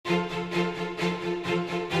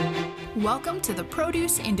Welcome to the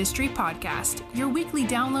Produce Industry Podcast, your weekly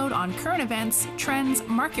download on current events, trends,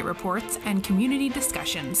 market reports, and community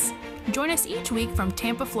discussions. Join us each week from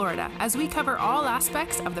Tampa, Florida, as we cover all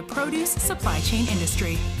aspects of the produce supply chain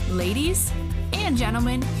industry. Ladies and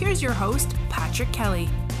gentlemen, here's your host, Patrick Kelly.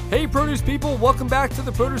 Hey produce people, welcome back to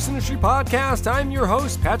the Produce Industry Podcast. I'm your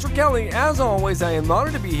host, Patrick Kelly. As always, I am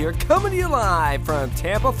honored to be here coming to you live from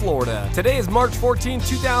Tampa, Florida. Today is March 14,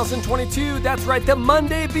 2022. That's right, the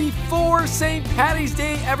Monday before St. Patty's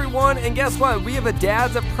Day, everyone. And guess what? We have a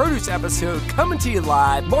Dads of Produce episode coming to you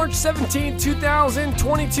live March 17,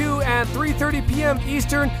 2022 at 3:30 p.m.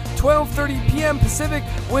 Eastern, 12:30 p.m. Pacific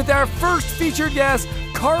with our first featured guest,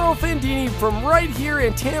 Carl Fandini from right here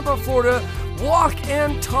in Tampa, Florida. Walk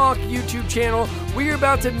and Talk YouTube channel. We're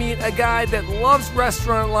about to meet a guy that loves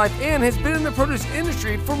restaurant life and has been in the produce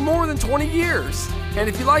industry for more than 20 years. And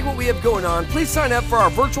if you like what we have going on, please sign up for our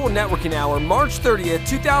virtual networking hour, March 30th,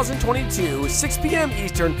 2022, 6 p.m.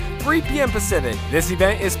 Eastern, 3 p.m. Pacific. This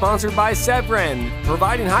event is sponsored by Sevren,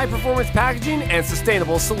 providing high-performance packaging and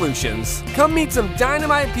sustainable solutions. Come meet some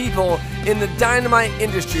dynamite people in the dynamite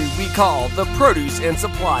industry we call the produce and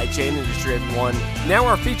supply chain industry, everyone. Now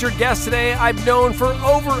our featured guest today, I've known for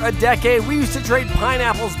over a decade. We used to trade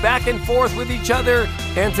pineapples back and forth with each other,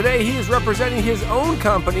 and today he is representing his own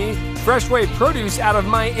company, Freshway Produce, out of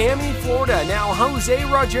Miami, Florida. Now, Jose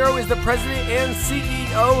Roggiero is the president and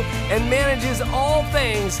CEO and manages all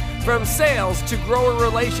things from sales to grower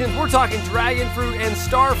relations. We're talking dragon fruit and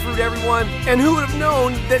star fruit, everyone. And who would have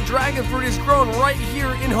known that dragon fruit is grown right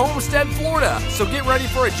here in Homestead, Florida? So get ready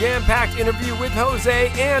for a jam-packed interview with Jose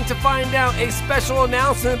and to find out a special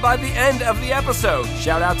announcement by the end of the episode.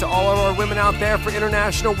 Shout out to all of our women out there for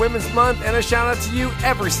International Women's Month, and a shout out to you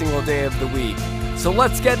every single day of the week. So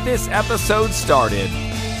let's get this episode started.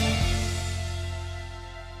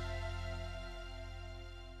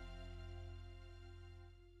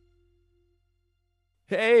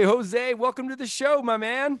 Hey, Jose, welcome to the show, my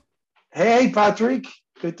man. Hey, Patrick.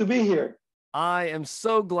 Good to be here. I am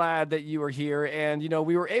so glad that you are here. And,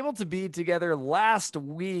 we were able to be together last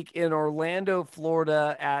week in Orlando,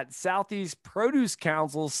 Florida at Southeast Produce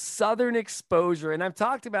Council's Southern Exposure. And I've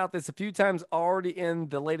talked about this a few times already in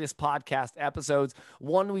the latest podcast episodes.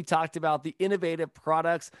 One, we talked about the innovative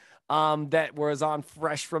products that was on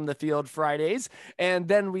Fresh from the Field Fridays. And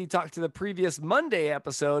then we talked to the previous Monday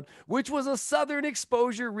episode, which was a Southern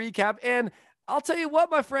Exposure recap. And I'll tell you what,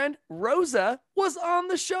 my friend, Rosa was on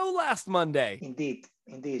the show last Monday. Indeed.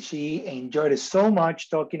 She enjoyed it so much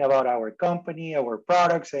talking about our company, our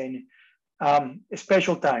products, and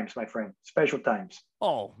special times, my friend, special times.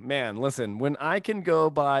 Oh, man, listen, when I can go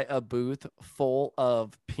by a booth full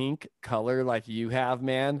of pink color like you have,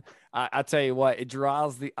 man, I tell you what, it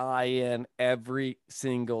draws the eye in every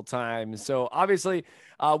single time. So obviously,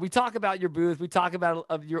 we talk about your booth. We talk about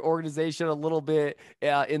your organization a little bit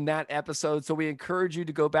in that episode. So we encourage you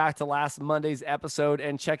to go back to last Monday's episode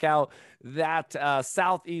and check out that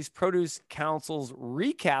Southeast Produce Council's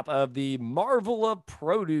recap of the Marvel of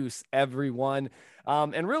Produce, everyone.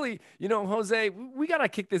 And really, Jose, we got to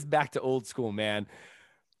kick this back to old school, man.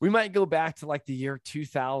 We might go back to like the year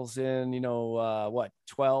 2000,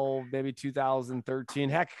 12, maybe 2013.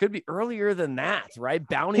 Heck, it could be earlier than that, right?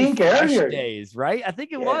 Bounty Fresh days, right? I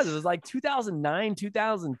think it was. It was like 2009,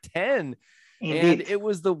 2010. Indeed. And it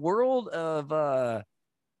was the world of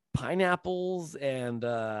pineapples and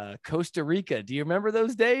Costa Rica. Do you remember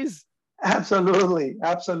those days? Absolutely.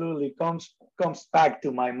 Comes back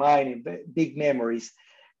to my mind in big memories.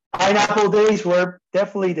 Pineapple days were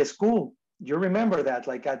definitely the school. You remember that,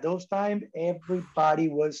 like at those times, everybody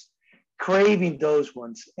was craving those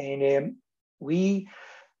ones. And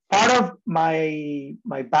part of my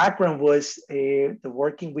background was the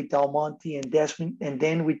working with Del Monte and Desmond, and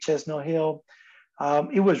then with Chestnut Hill.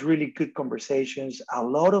 It was really good conversations. A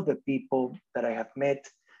lot of the people that I have met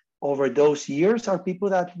over those years are people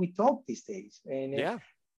that we talk these days.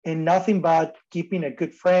 And nothing but keeping a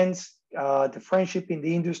good friends, the friendship in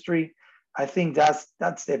the industry. I think that's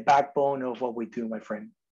the backbone of what we do, my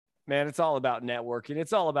friend. Man, it's all about networking.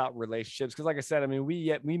 It's all about relationships. Because like I said, I mean,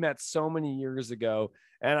 we met so many years ago,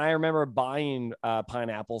 and I remember buying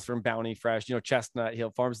pineapples from Bounty Fresh, Chestnut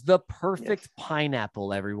Hill Farms, the perfect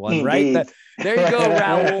pineapple, everyone. Indeed. Right? There you go,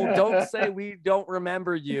 Raul. Don't say we don't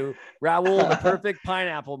remember you. Raul, the perfect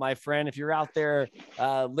pineapple, my friend, if you're out there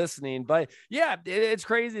listening. But yeah, it's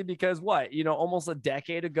crazy because almost a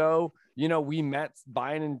decade ago, we met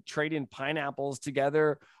buying and trading pineapples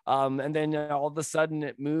together. And then all of a sudden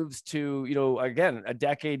it moves to, again, a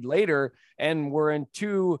decade later, and we're in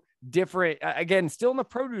two different, again, still in the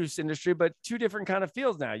produce industry, but two different kind of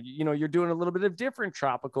fields now. You know, you're doing a little bit of different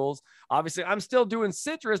tropicals. Obviously, I'm still doing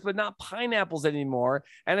citrus, but not pineapples anymore.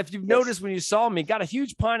 And if you've noticed when you saw me, got a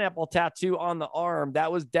huge pineapple tattoo on the arm.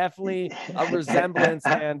 That was definitely a resemblance.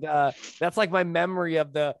 And that's like my memory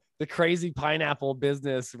of the crazy pineapple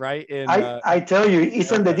business, right? I tell you,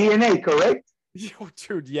 it's in the DNA, correct?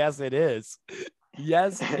 Dude, yes, it is.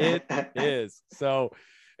 Yes, it is. So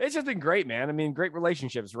it's just been great, man. I mean, great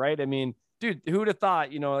relationships, right? I mean, dude, who would have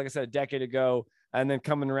thought, you know, like I said, a decade ago, and then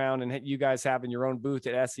coming around and you guys having your own booth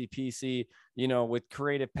at SCPC, you know, with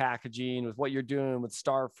creative packaging, with what you're doing with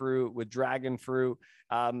star fruit, with dragon fruit.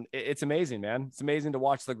 It's amazing, man. It's amazing to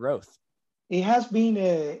watch the growth. It has been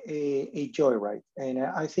a joy, right? And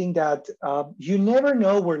I think that you never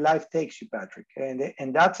know where life takes you, Patrick.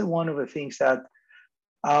 And that's one of the things that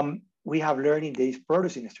we have learned in this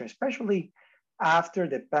produce industry, especially after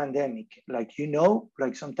the pandemic. Like, you know,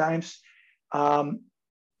 like sometimes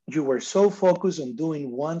you were so focused on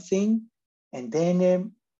doing one thing, and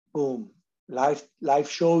then boom, life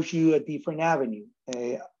shows you a different avenue,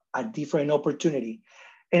 a different opportunity.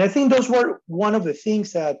 And I think those were one of the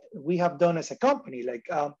things that we have done as a company. Like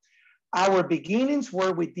our beginnings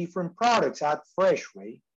were with different products at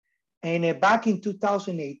Freshway. And back in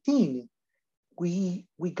 2018, we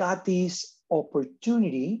got this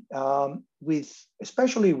opportunity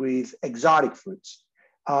especially with exotic fruits,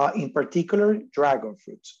 in particular, dragon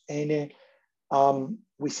fruits. And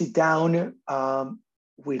we sit down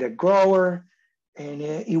with a grower, and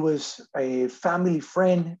it was a family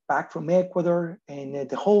friend back from Ecuador. And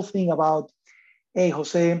the whole thing about, hey,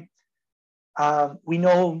 Jose, we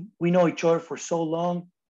know each other for so long.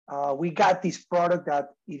 We got this product that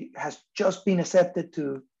it has just been accepted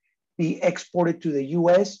to be exported to the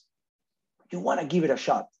US. You want to give it a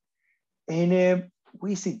shot? And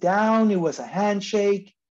we sit down, it was a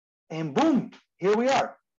handshake, and boom, here we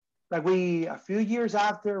are. Like a few years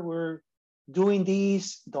after, we're doing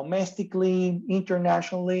these domestically,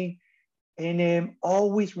 internationally, and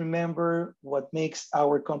always remember what makes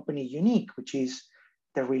our company unique, which is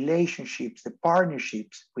the relationships, the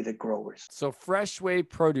partnerships with the growers. So Freshway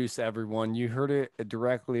Produce, everyone, you heard it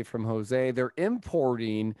directly from Jose. They're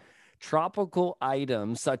importing tropical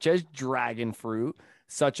items such as dragon fruit,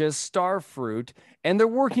 such as star fruit, and they're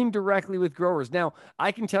working directly with growers. Now,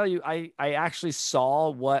 I can tell you, I actually saw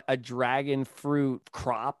what a dragon fruit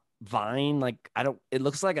crop vine, like, it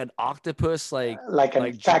looks like an octopus, like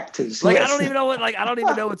a cactus. Like, yes. I don't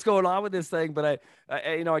even know what's going on with this thing, but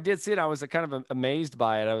I did see it. I was kind of amazed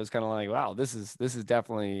by it. I was kind of like, wow, this is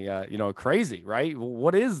definitely, crazy, right?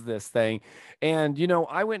 What is this thing? And,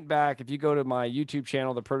 I went back, if you go to my YouTube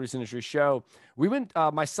channel, The Produce Industry Show, we went,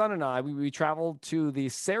 my son and I, we traveled to the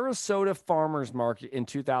Sarasota Farmers Market in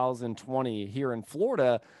 2020 here in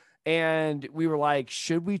Florida. And we were like,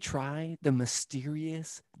 should we try the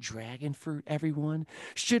mysterious dragon fruit, everyone?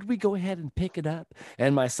 Should we go ahead and pick it up?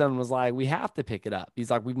 And my son was like, we have to pick it up.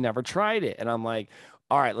 He's like, we've never tried it. And I'm like,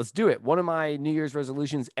 all right, let's do it. One of my New Year's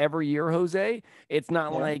resolutions every year, Jose, it's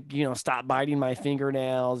not like, stop biting my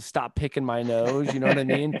fingernails, stop picking my nose. You know what I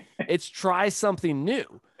mean? It's try something new.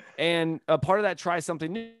 And a part of that try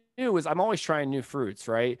something new is I'm always trying new fruits,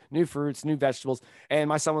 right? New fruits, new vegetables. And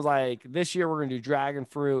my son was like, this year we're going to do dragon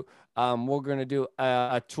fruit. We're going to do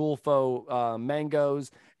a tulfo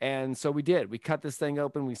mangoes. And so we did. We cut this thing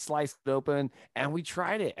open, we sliced it open, and we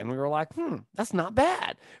tried it. And we were like, that's not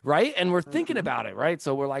bad, right? And we're thinking about it, right?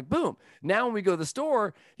 So we're like, boom. Now when we go to the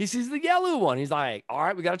store, he sees the yellow one. He's like, all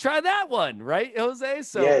right, we got to try that one, right, Jose?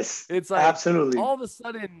 So yes, it's like, absolutely. All of a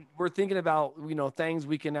sudden, we're thinking about, things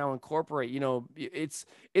we can now incorporate. It's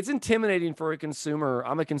intimidating for a consumer.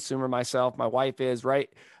 I'm a consumer myself. My wife is, right?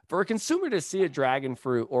 For a consumer to see a dragon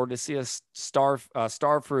fruit or to see a star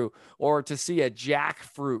fruit or to see a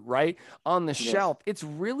jackfruit, right, on the shelf, it's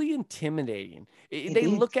really intimidating. They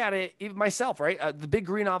look at it, even myself, right? The big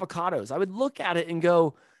green avocados. I would look at it and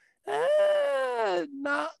go,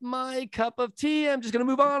 not my cup of tea. I'm just going to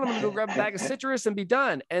move on. I'm going to go grab a bag of citrus and be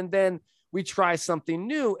done. And then we try something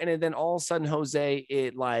new. And then all of a sudden, Jose,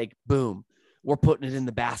 it like, boom. We're putting it in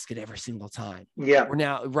the basket every single time. Yeah. We're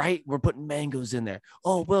now, right? We're putting mangoes in there.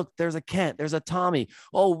 Oh, look, there's a Kent. There's a Tommy.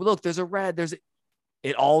 Oh, look, there's a red.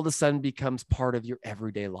 It all of a sudden becomes part of your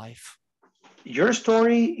everyday life. Your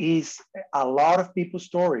story is a lot of people's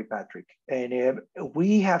story, Patrick. And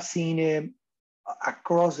we have seen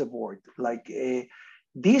across the board, like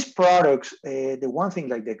these products, the one thing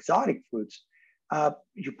like the exotic fruits,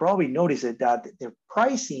 you probably noticed it, that their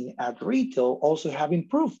pricing at retail also have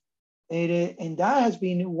improved. And that has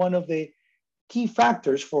been one of the key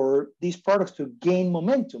factors for these products to gain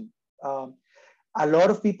momentum. a lot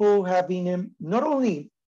of people have been not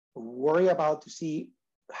only worried about to see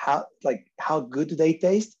how good do they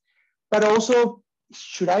taste, but also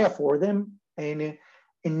should I afford them? And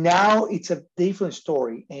now it's a different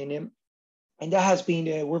story, and that has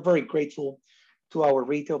been we're very grateful to our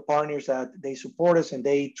retail partners that they support us and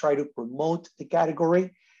they try to promote the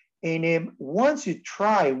category. And once you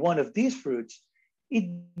try one of these fruits, it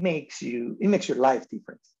makes your life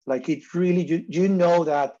different. Like it really, you know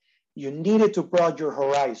that you needed to broaden your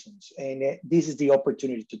horizons, and this is the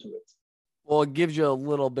opportunity to do it. Well, it gives you a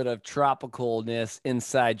little bit of tropicalness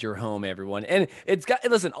inside your home, everyone. And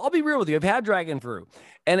listen, I'll be real with you. I've had dragon fruit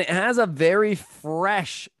and it has a very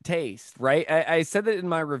fresh taste, right? I said that in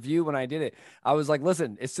my review when I did it. I was like,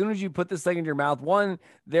 listen, as soon as you put this thing in your mouth, one,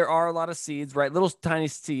 there are a lot of seeds, right? Little tiny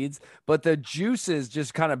seeds, but the juices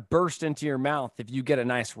just kind of burst into your mouth if you get a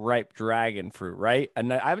nice ripe dragon fruit, right?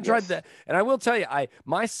 And I haven't tried that. And I will tell you,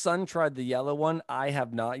 my son tried the yellow one. I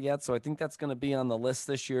have not yet. So I think that's going to be on the list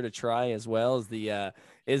this year to try as well as the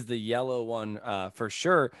yellow one for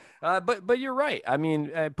sure. But you're right. I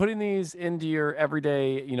mean, putting these into your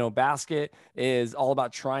everyday, basket is all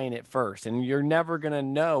about trying it first, and you're never going to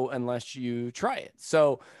know unless you try it.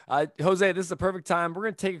 So, Jose, this is the perfect time. We're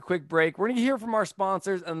going to take a quick break. We're going to hear from our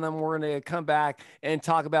sponsors, and then we're going to come back and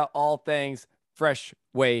talk about all things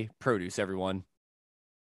Freshway produce, everyone.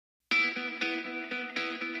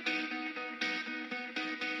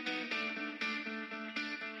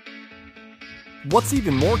 What's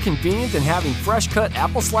even more convenient than having fresh-cut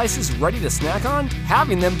apple slices ready to snack on?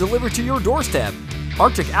 Having them delivered to your doorstep.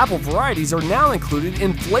 Arctic apple varieties are now included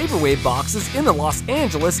in Flavorway boxes in the Los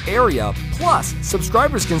Angeles area. Plus,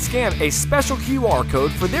 subscribers can scan a special QR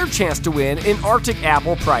code for their chance to win an Arctic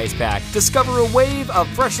apple prize pack. Discover a wave of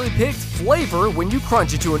freshly picked flavor when you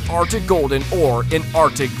crunch into an Arctic Golden or an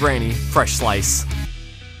Arctic Granny Fresh Slice.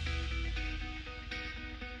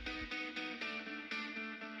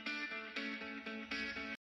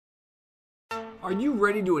 Are you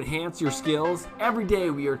ready to enhance your skills? Every day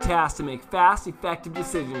we are tasked to make fast, effective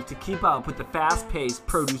decisions to keep up with the fast-paced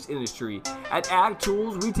produce industry. At Ag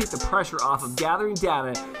Tools, we take the pressure off of gathering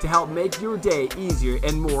data to help make your day easier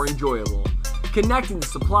and more enjoyable. Connecting the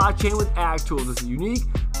supply chain with Ag Tools is unique,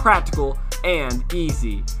 practical, and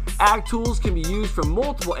easy. Ag Tools can be used from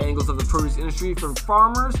multiple angles of the produce industry, from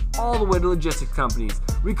farmers all the way to logistics companies.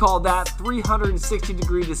 We call that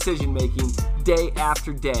 360-degree decision making day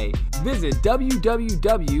after day. Visit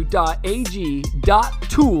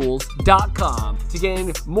www.ag.tools.com to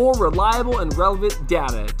gain more reliable and relevant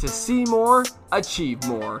data to see more, achieve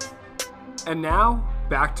more. And now,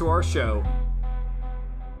 back to our show.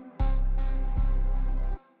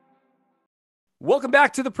 Welcome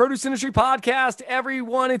back to the Produce Industry Podcast,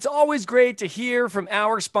 everyone. It's always great to hear from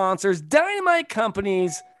our sponsors, Dynamite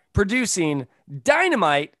Companies, producing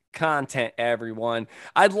dynamite content, everyone.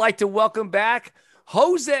 I'd like to welcome back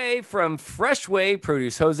Jose from Freshway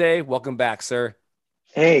Produce. Jose, welcome back, sir.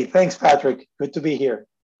 Hey, thanks, Patrick. Good to be here.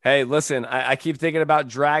 Hey, listen, I keep thinking about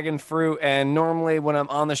dragon fruit, and normally when I'm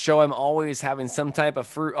on the show, I'm always having some type of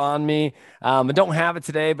fruit on me. I don't have it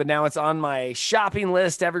today, but now it's on my shopping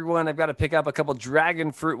list. Everyone, I've got to pick up a couple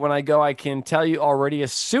dragon fruit when I go. I can tell you already,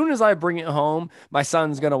 as soon as I bring it home, my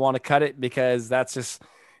son's going to want to cut it because that's just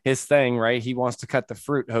his thing, right? He wants to cut the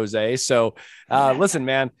fruit, Jose. So listen,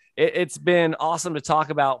 man, it's been awesome to talk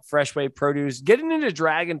about Freshway produce. Getting into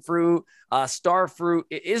dragon fruit, star fruit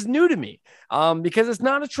is new to me because it's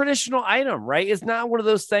not a traditional item, right? It's not one of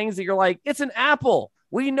those things that you're like, it's an apple.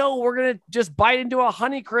 We know we're going to just bite into a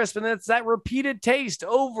Honeycrisp and it's that repeated taste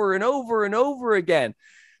over and over and over again.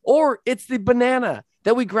 Or it's the banana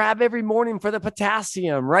that we grab every morning for the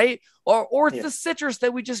potassium, right? Or it's the citrus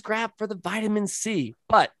that we just grab for the vitamin C.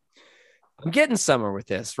 But I'm getting somewhere with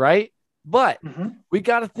this, right? But we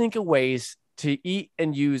got to think of ways to eat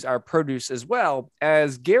and use our produce as well.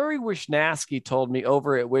 As Gary Wishnowski told me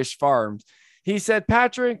over at Wish Farms, he said,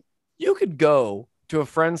 Patrick, you could go to a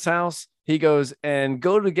friend's house. He goes and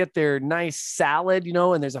go to get their nice salad,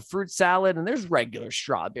 and there's a fruit salad and there's regular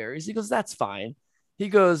strawberries. He goes, that's fine. He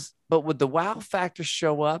goes, but would the wow factor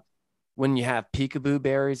show up when you have peekaboo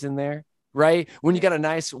berries in there, right? When you got a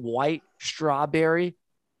nice white strawberry?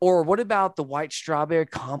 Or what about the white strawberry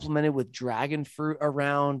complemented with dragon fruit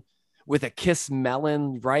around with a kiss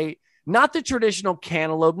melon, right? Not the traditional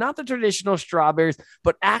cantaloupe, not the traditional strawberries,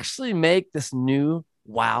 but actually make this new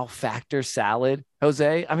wow factor salad,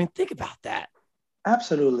 Jose. I mean, think about that.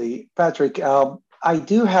 Absolutely, Patrick. I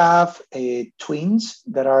do have twins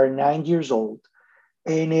that are 9 years old.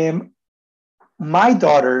 And my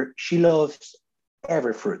daughter, she loves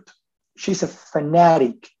every fruit. She's a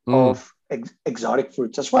fanatic of exotic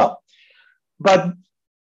fruits as well. But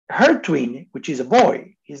her twin, which is a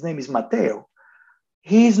boy, his name is Mateo,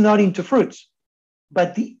 he's not into fruits.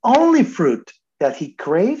 But the only fruit that he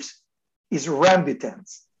craves is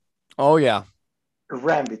rambutans. Oh, yeah.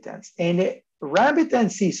 Rambutans. And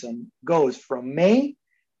rambutan season goes from May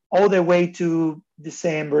all the way to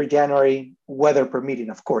December, January, weather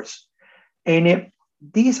permitting, of course. And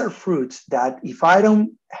these are fruits that if I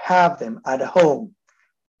don't have them at home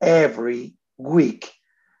every week,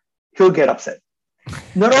 he'll get upset.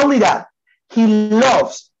 Not only that, he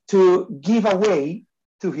loves to give away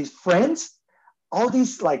to his friends all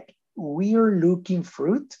these like weird looking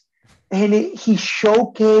fruit. And he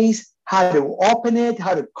showcased how to open it,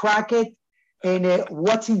 how to crack it, and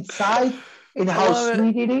what's inside and how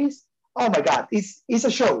sweet it is. Oh my God, it's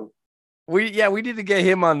a show. We need to get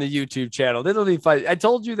him on the YouTube channel. It'll be fun. I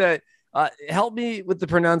told you that. Help me with the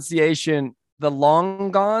pronunciation. The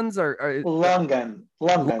longans or longan.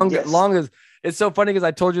 Yes. Longas. It's so funny because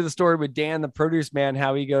I told you the story with Dan, the produce man,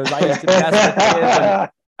 how he goes, I used to mess with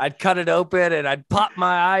kids. I'd cut it open and I'd pop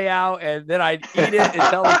my eye out and then I'd eat it and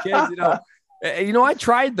tell the kids, I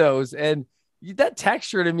tried those and that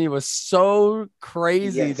texture to me was so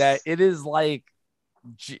crazy that it is like,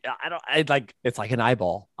 it's like an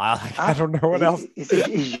eyeball. I don't know what else. It's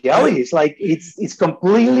jelly. It's like, it's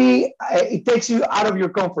completely, it takes you out of your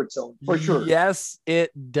comfort zone for sure. Yes, it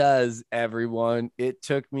does, everyone. It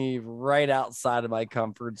took me right outside of my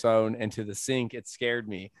comfort zone and to the sink. It scared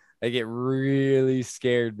me. Like it really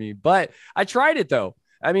scared me, but I tried it though.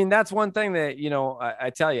 I mean, that's one thing that,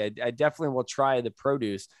 I tell you, I definitely will try the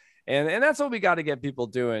produce and that's what we got to get people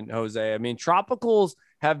doing, Jose. I mean, tropicals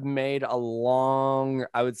have made a long,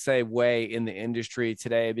 I would say, way in the industry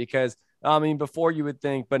today because, before you would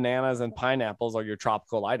think bananas and pineapples are your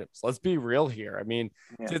tropical items. Let's be real here. I mean,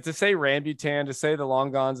 to say rambutan, to say the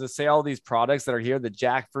longans, to say all these products that are here, the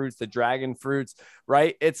jackfruits, the dragon fruits,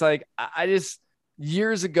 right? It's like,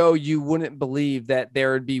 years ago, you wouldn't believe that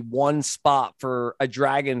there would be one spot for a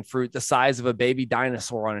dragon fruit the size of a baby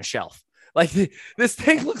dinosaur on a shelf. Like this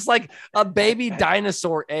thing looks like a baby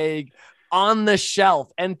dinosaur egg on the shelf.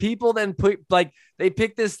 And people then they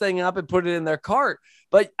pick this thing up and put it in their cart.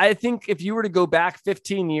 But I think if you were to go back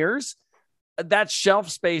 15 years, that shelf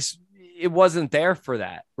space, it wasn't there for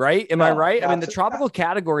that. Right. Am I right? I mean, the tropical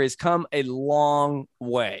category has come a long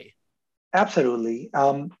way. Absolutely.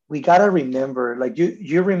 We got to remember, like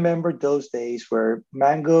you remember those days where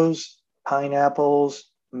mangoes, pineapples,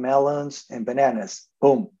 melons, and bananas,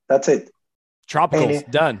 boom, that's it. Tropicals,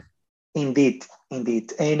 done. Indeed.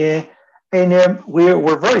 And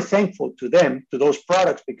we're very thankful to them, to those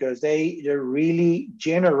products, because they really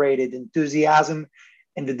generated enthusiasm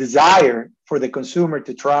and the desire for the consumer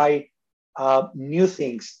to try new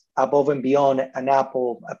things above and beyond an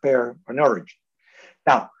apple, a pear, an orange.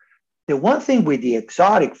 Now, the one thing with the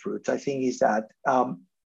exotic fruits, I think, is that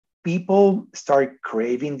people start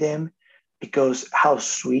craving them because how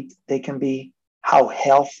sweet they can be, how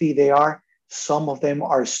healthy they are. Some of them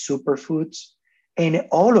are superfoods. And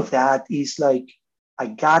all of that is like, I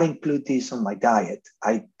got to include this on my diet.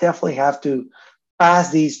 I definitely have to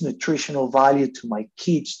pass this nutritional value to my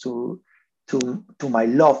kids, to my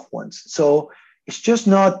loved ones. So it's just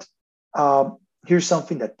not, here's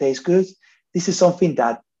something that tastes good. This is something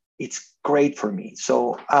that it's great for me.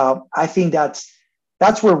 So I think that's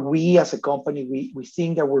where we as a company, we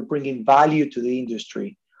think that we're bringing value to the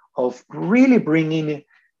industry of really bringing,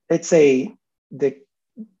 let's say,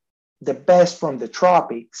 the best from the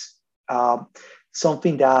tropics,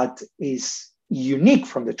 something that is unique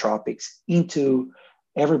from the tropics into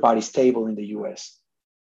everybody's table in the US.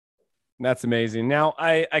 That's amazing. Now,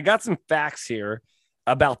 I got some facts here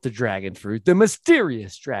about the dragon fruit, the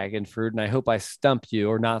mysterious dragon fruit, and I hope I stump you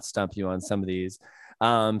or not stump you on some of these.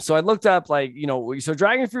 So I looked up, so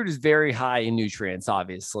dragon fruit is very high in nutrients,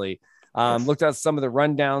 obviously. Looked at some of the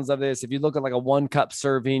rundowns of this. If you look at like a 1 cup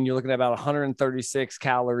serving, you're looking at about 136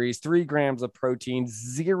 calories, 3 grams of protein,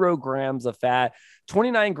 0 grams of fat,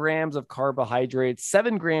 29 grams of carbohydrates,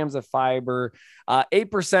 7 grams of fiber,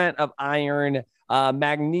 8% of iron,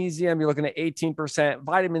 magnesium, you're looking at 18%,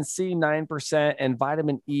 vitamin C, 9%, and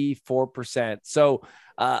vitamin E, 4%. So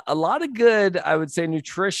a lot of good, I would say,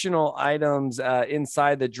 nutritional items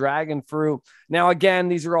inside the dragon fruit. Now, again,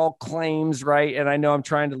 these are all claims, right? And I know I'm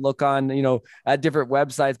trying to look on, different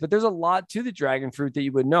websites, but there's a lot to the dragon fruit that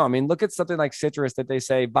you would know. I mean, look at something like citrus that they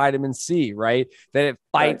say vitamin C, right? That it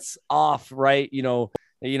fights off, right?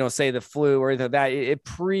 Say the flu or anything like that.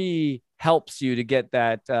 It helps you to get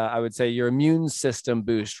that, I would say, your immune system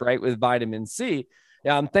boost, right? With vitamin C.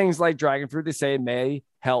 Things like dragon fruit, they say may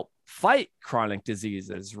help fight chronic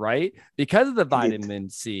diseases, right? Because of the vitamin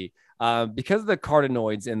C. because of the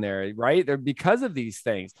carotenoids in there, right? They're because of these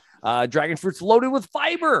things. Dragon fruit's loaded with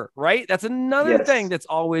fiber, right? That's another thing that's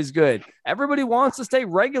always good. Everybody wants to stay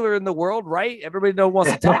regular in the world, right? Everybody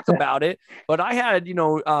wants to talk about it. But I had,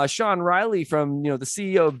 Sean Riley from, the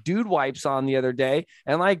CEO of Dude Wipes on the other day.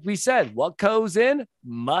 And like we said, what goes in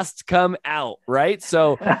must come out, right?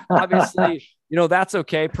 So obviously, that's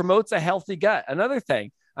okay. Promotes a healthy gut. Another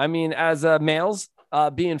thing, I mean, as males,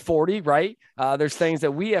 being 40, right? There's things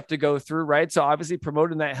that we have to go through, right? So obviously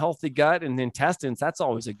promoting that healthy gut and intestines, that's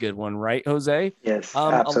always a good one, right, Jose? Yes,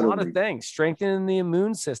 absolutely. A lot of things, strengthening the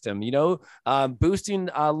immune system, boosting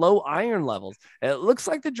low iron levels. It looks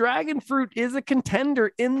like the dragon fruit is a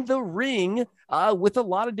contender in the ring with a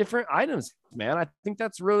lot of different items, man. I think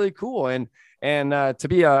that's really cool. And to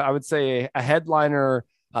be I would say a headliner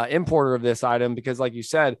importer of this item, because like you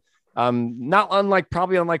said, not unlike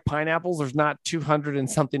pineapples, there's not 200 and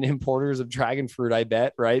something importers of dragon fruit, I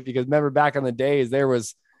bet, right? Because remember back in the days, there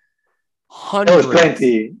was hundreds. There was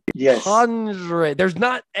plenty. Yes. There's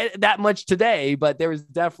not that much today, but there was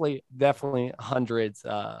definitely hundreds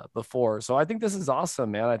before. So I think this is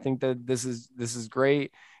awesome, man. I think that this is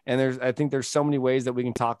great. And I think there's so many ways that we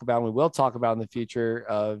can talk about, and we will talk about in the future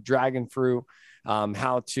of dragon fruit.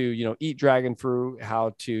 How to, eat dragon fruit, I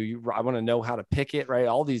want to know how to pick it, right?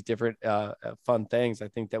 All these different fun things I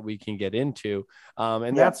think that we can get into.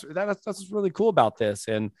 That's what's really cool about this.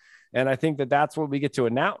 And I think that that's what we get to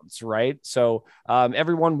announce, right? So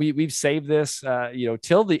everyone, we've saved this,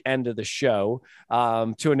 till the end of the show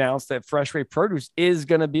to announce that Freshway Produce is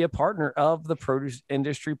going to be a partner of the Produce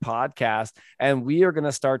Industry Podcast. And we are going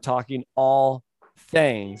to start talking all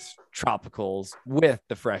things tropicals with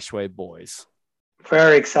the Freshway boys.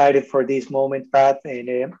 Very excited for this moment, Pat,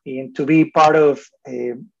 and to be part of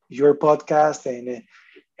your podcast and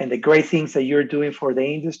the great things that you're doing for the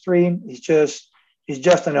industry. It's just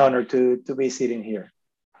an honor to be sitting here.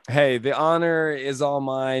 Hey, the honor is all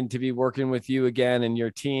mine to be working with you again and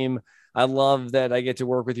your team. I love that I get to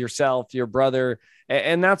work with yourself, your brother,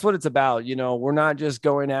 and that's what it's about. We're not just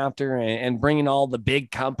going after and bringing all the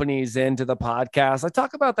big companies into the podcast. I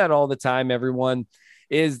talk about that all the time, everyone.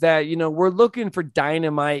 Is that, we're looking for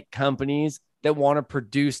dynamite companies that want to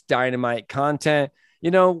produce dynamite content.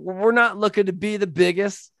 We're not looking to be the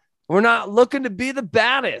biggest. We're not looking to be the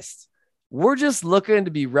baddest. We're just looking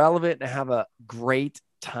to be relevant and have a great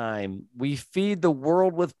time. We feed the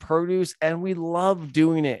world with produce and we love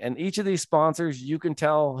doing it. And each of these sponsors, you can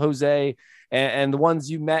tell Jose and the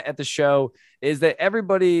ones you met at the show, is that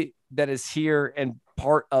everybody that is here and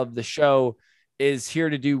part of the show is here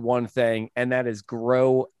to do one thing, and that is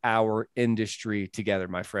grow our industry together,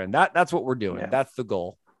 my friend. That's what we're doing. Yeah. That's the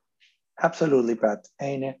goal. Absolutely, Pat.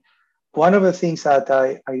 And one of the things that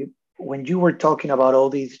I when you were talking about all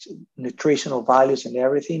these nutritional values and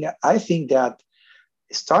everything, I think that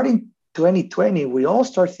starting 2020, we all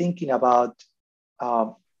start thinking about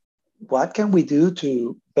what can we do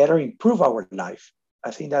to better improve our life.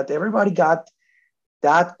 I think that everybody got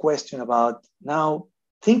that question about now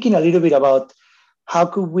thinking a little bit about how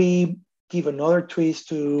could we give another twist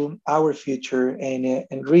to our future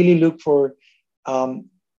and really look for our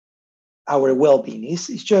well-being. It's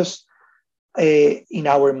just in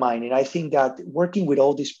our mind. And I think that working with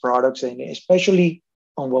all these products, and especially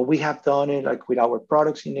on what we have done, like with our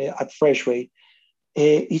products at Freshway,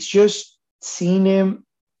 it's just seeing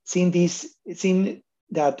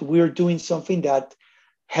that we're doing something that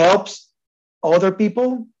helps other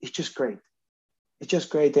people. It's just great. It's just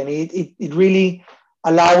great. And it really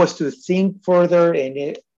allows us to think further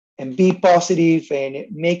and be positive and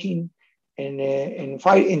making and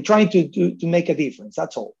fight and trying to make a difference.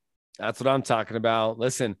 That's all. That's what I'm talking about.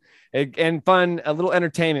 Listen, and fun, a little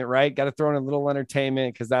entertainment, right? Got to throw in a little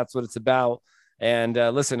entertainment because that's what it's about. And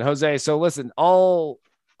listen, Jose, so listen, all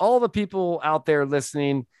the people out there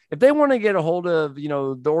listening, if they want to get a hold of,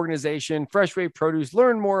 the organization, Freshway Produce,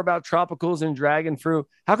 learn more about tropicals and dragon fruit,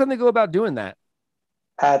 how can they go about doing that?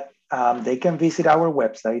 They can visit our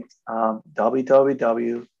website,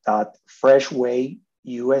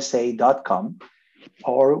 www.freshwayusa.com,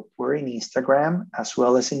 or we're in Instagram as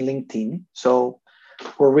well as in LinkedIn. So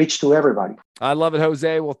we're reached to everybody. I love it,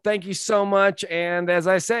 Jose. Well, thank you so much. And as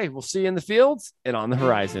I say, we'll see you in the fields and on the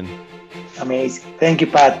horizon. Amazing. Thank you,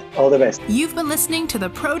 Pat. All the best. You've been listening to the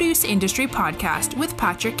Produce Industry Podcast with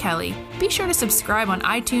Patrick Kelly. Be sure to subscribe on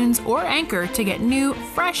iTunes or Anchor to get new,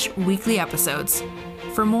 fresh weekly episodes.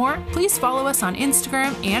 For more, please follow us on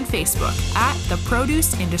Instagram and Facebook at the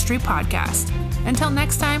Produce Industry Podcast. Until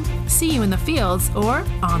next time, see you in the fields or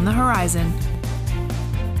on the horizon.